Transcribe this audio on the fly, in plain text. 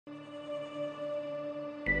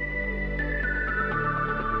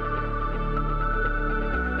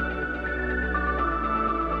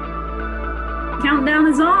countdown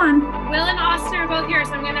is on. Will and Austin are both here,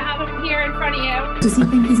 so I'm going to have them here in front of you. Does he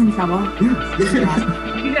think he's in trouble?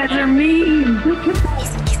 Yeah. You guys are mean.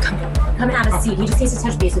 He's coming out of seat. He just needs to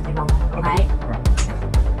touch base with people, okay?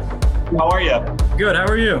 How are you? Good, how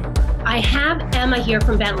are you? I have Emma here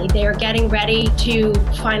from Bentley. They are getting ready to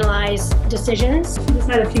finalize decisions. I just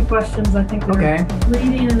had a few questions. I think they're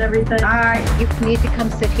reading and everything. All right, you need to come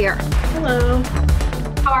sit here. Hello.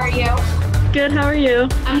 How are you? Good, how are you?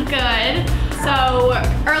 I'm good. So,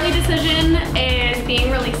 early decision is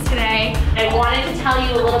being released today. I wanted to tell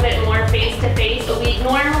you a little bit more face-to-face, but we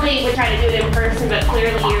normally would try to do it in person, but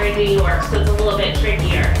clearly you're in New York, so it's a little bit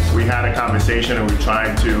trickier. We had a conversation and we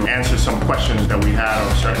tried to answer some questions that we had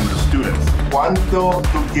on certain of the students. ¿Cuánto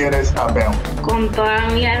tú quieres a Bentley? Con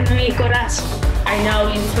toda mi alma y corazón. I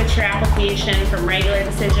know you switched your application from regular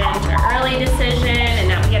decision to early decision, and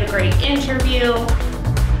now we had a great interview.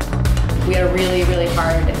 We had a really, really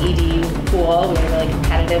hard ED pool. We had a really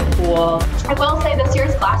competitive pool. I will say this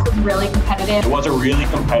year's class was really competitive. It was a really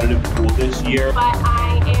competitive pool this year. But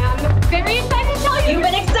I am very excited to tell you you've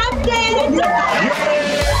been accepted!